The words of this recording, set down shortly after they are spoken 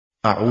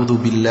أعوذ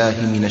بالله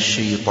من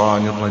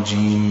الشيطان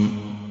الرجيم.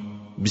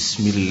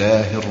 بسم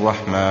الله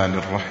الرحمن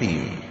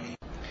الرحيم.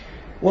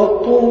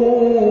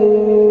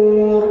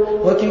 والطور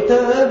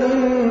وكتاب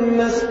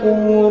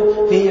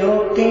مسطور في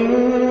رق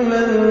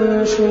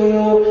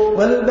منشور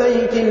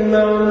والبيت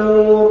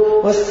المعمور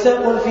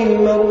والسقف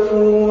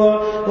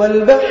المرفوع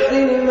والبحر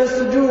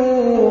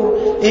المسجور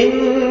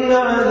إن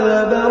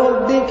عذاب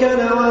ربك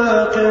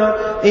لواقع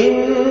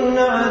إن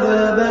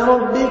عذاب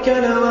ربك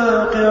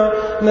لواقع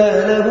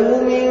ما له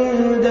من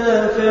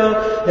دافع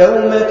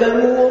يوم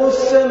تمور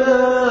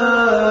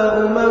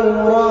السماء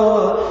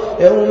مورا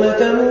يوم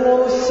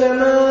تمور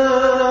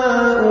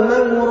السماء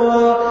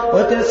مورا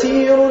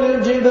وتسير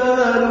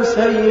الجبال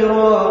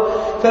سيرا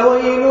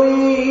فويل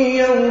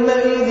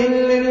يومئذ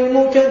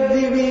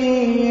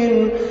للمكذبين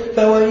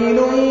فويل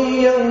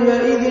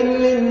يومئذ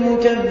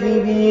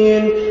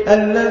للمكذبين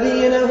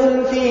الذين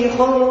هم في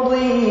خوض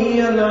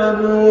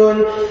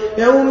يلعبون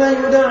يوم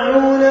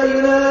يدعون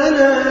إلى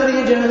نار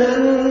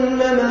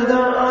جهنم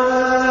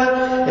دعا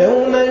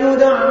يوم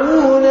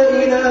يدعون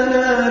إلى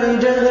نار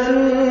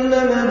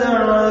جهنم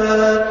دعا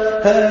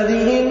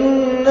هذه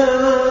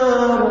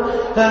النار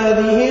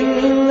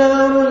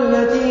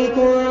التي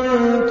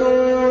كنتم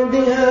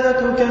بها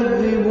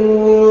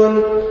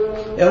تكذبون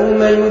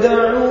يوم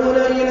يدعون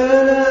إلى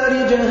نار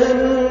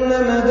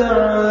جهنم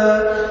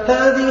دعا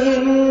هذه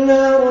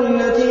النار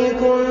التي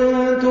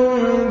كنتم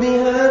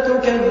بها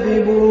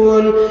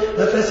تكذبون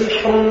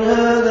أفسحر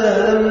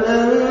هذا أم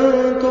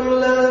أنتم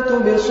لا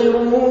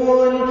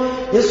تبصرون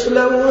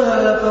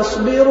اصلوها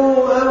فاصبروا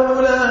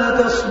أو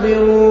لا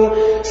تصبروا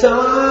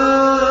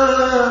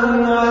سواء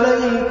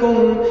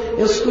عليكم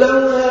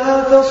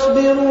اصلوها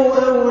فاصبروا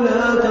أو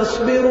لا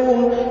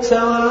تصبروا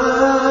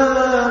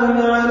سواء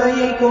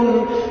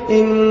عليكم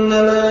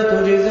إنما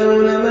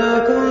تجزون ما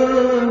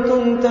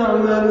كنتم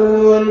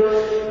تعملون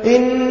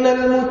إن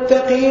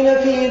المتقين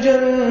في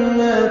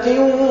جنات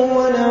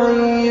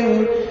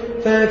ونعيم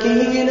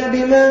فاكهين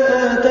بما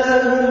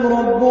آتاهم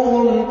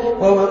ربهم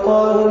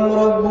ووقاهم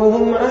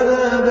ربهم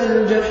عذاب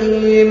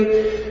الجحيم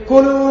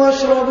كلوا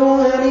واشربوا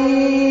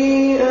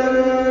هنيئا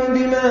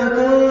بما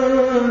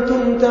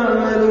كنتم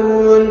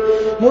تعملون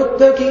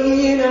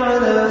متكئين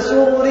على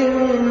سرر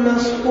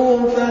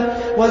مصفوفة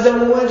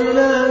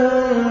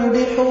وزوجناهم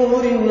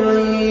بحور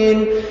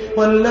عين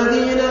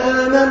والذين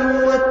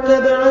آمنوا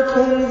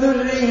واتبعتهم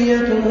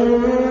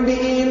ذريتهم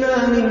بإيمان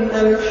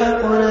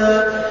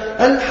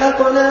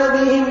ألحقنا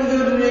بهم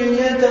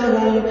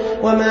ذريتهم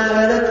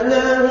وما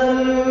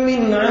ألتناهم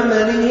من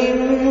عملهم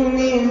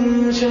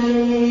من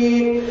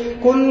شيء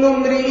كل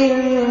امرئ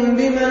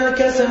بما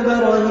كسب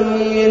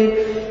رهين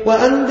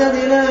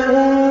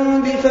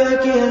وأمددناهم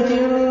بفاكهة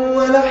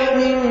ولحم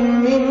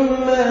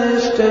مما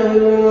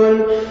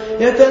يشتهون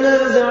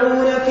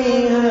يتنازعون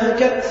فيها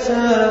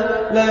كأسا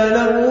لا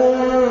لغو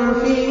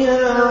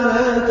فيها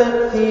ولا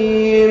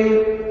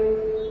تأثيم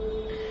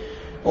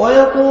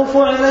ويطوف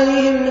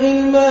عليهم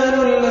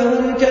غلمان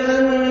لهم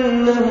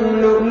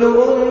كأنهم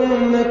لؤلؤ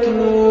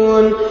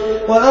مكنون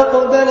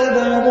وأقبل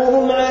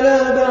بعضهم على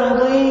بعض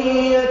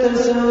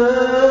يتساءلون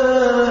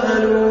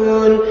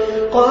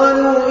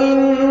قالوا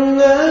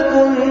إنا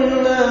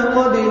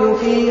كنا قبل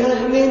في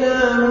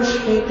أهلنا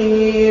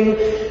مشفقين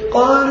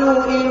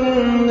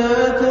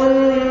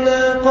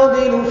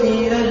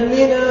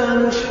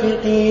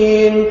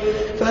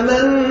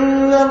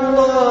فمن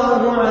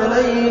الله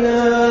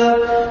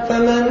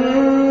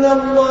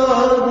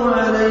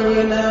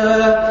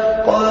علينا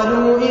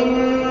قالوا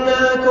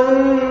إنا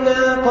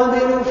كنا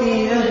قبل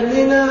في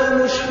أهلنا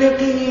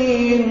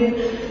مشفقين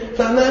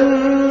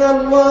فمن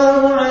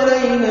الله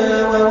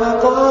علينا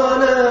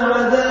ووقانا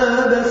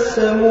عذاب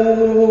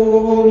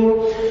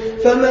السموم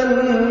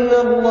فمن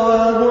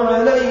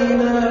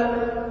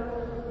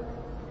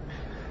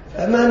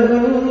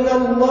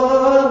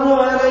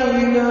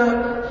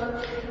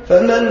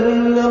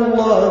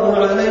الله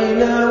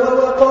علينا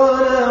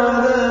ووقانا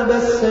عذاب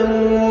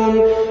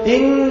السموم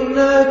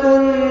إنا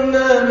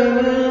كنا من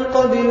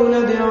قبل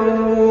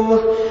ندعوه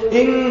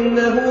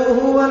إنه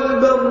هو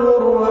البر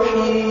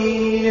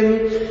الرحيم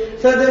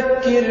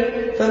فذكر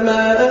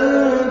فما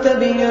أنت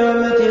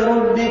بنعمة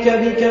ربك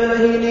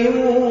بكاهن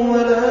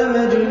ولا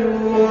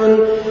مجنون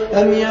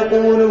أم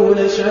يقولون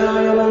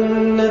شاعر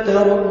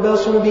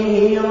نتربص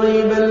به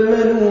ريب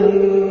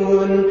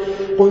المنون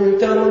قل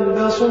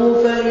تربصوا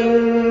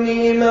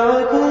فإني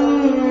معكم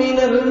من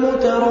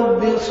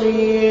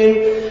المتربصين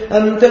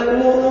أم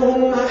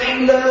تأمرهم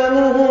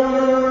أحلامهم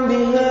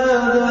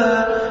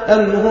بهذا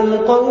أم هم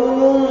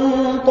قوم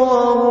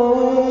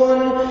طاغون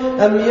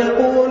أم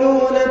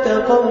يقولون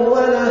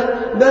تقوله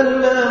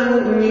بل لا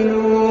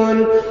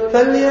يؤمنون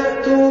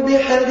فليأتوا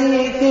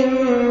بحديث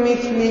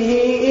مثله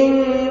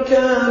إن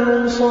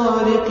كانوا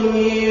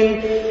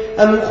صادقين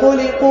أم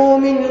خلقوا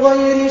من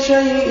غير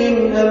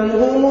شيء أم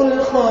هم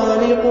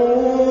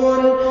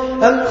الخالقون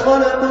أم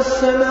خلقوا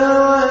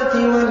السماوات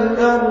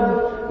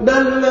والأرض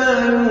بل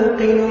لا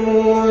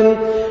يوقنون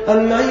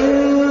أم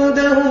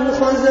عندهم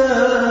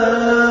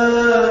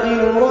خزائن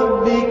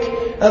ربك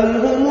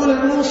أم هم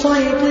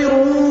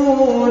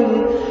المسيطرون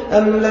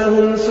أم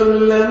لهم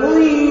سلم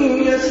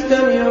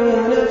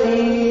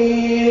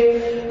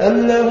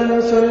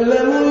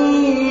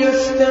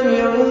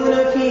يستمعون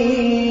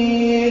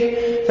فيه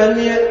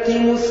فليأت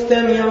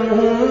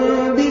مستمعهم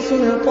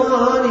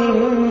بسلطان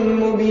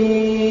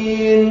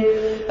مبين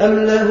أم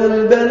له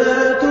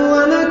البنات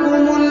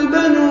ولكم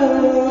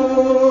البنون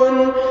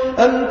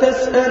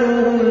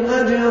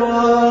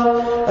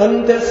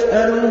أم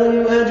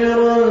تسألهم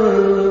أجرا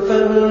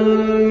فهم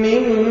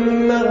من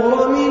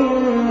مغرم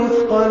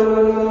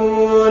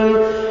مثقلون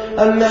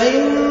أم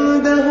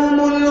عندهم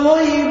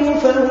الغيب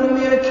فهم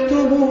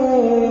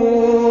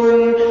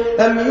يكتبون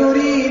أم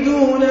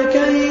يريدون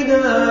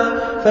كيدا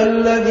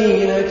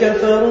فالذين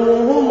كفروا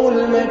هم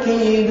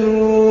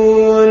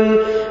المكيدون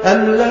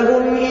أم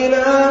لهم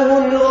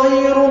إله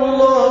غير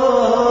الله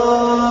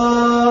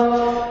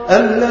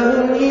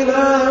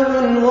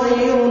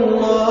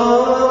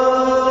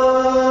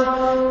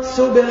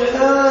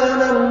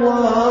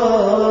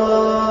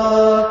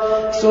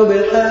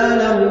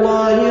سبحان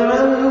الله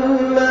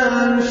عما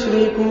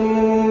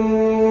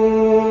يشركون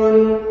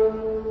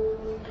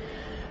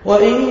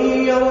وإن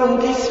يروا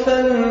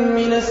كسفا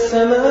من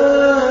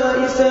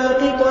السماء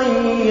ساقطا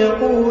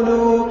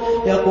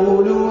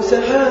يقولوا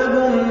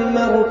سحاب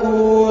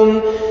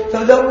مركوم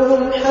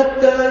فذرهم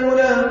حتى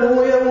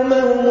يلاقوا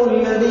يومهم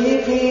الذي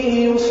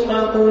فيه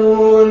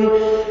يصعقون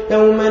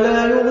يوم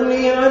لا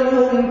يغني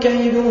عنهم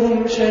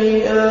كيدهم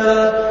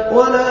شيئا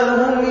ولا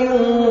هم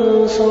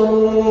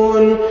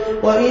ينصرون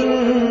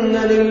وإن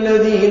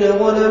للذين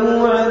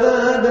ظلموا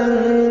عذابا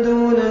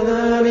دون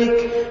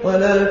ذلك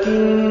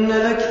ولكن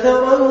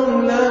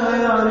أكثرهم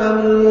لا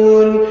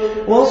يعلمون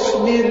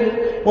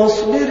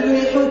واصبر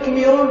لحكم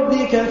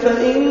ربك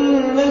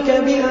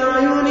فإنك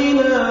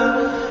بأعيننا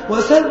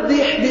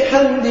وسبح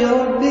بحمد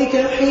ربك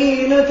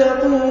حين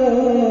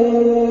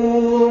تقوم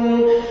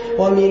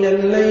ومن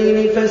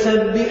الليل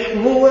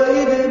فسبحه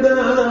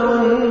وإدبار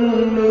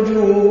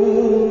النجوم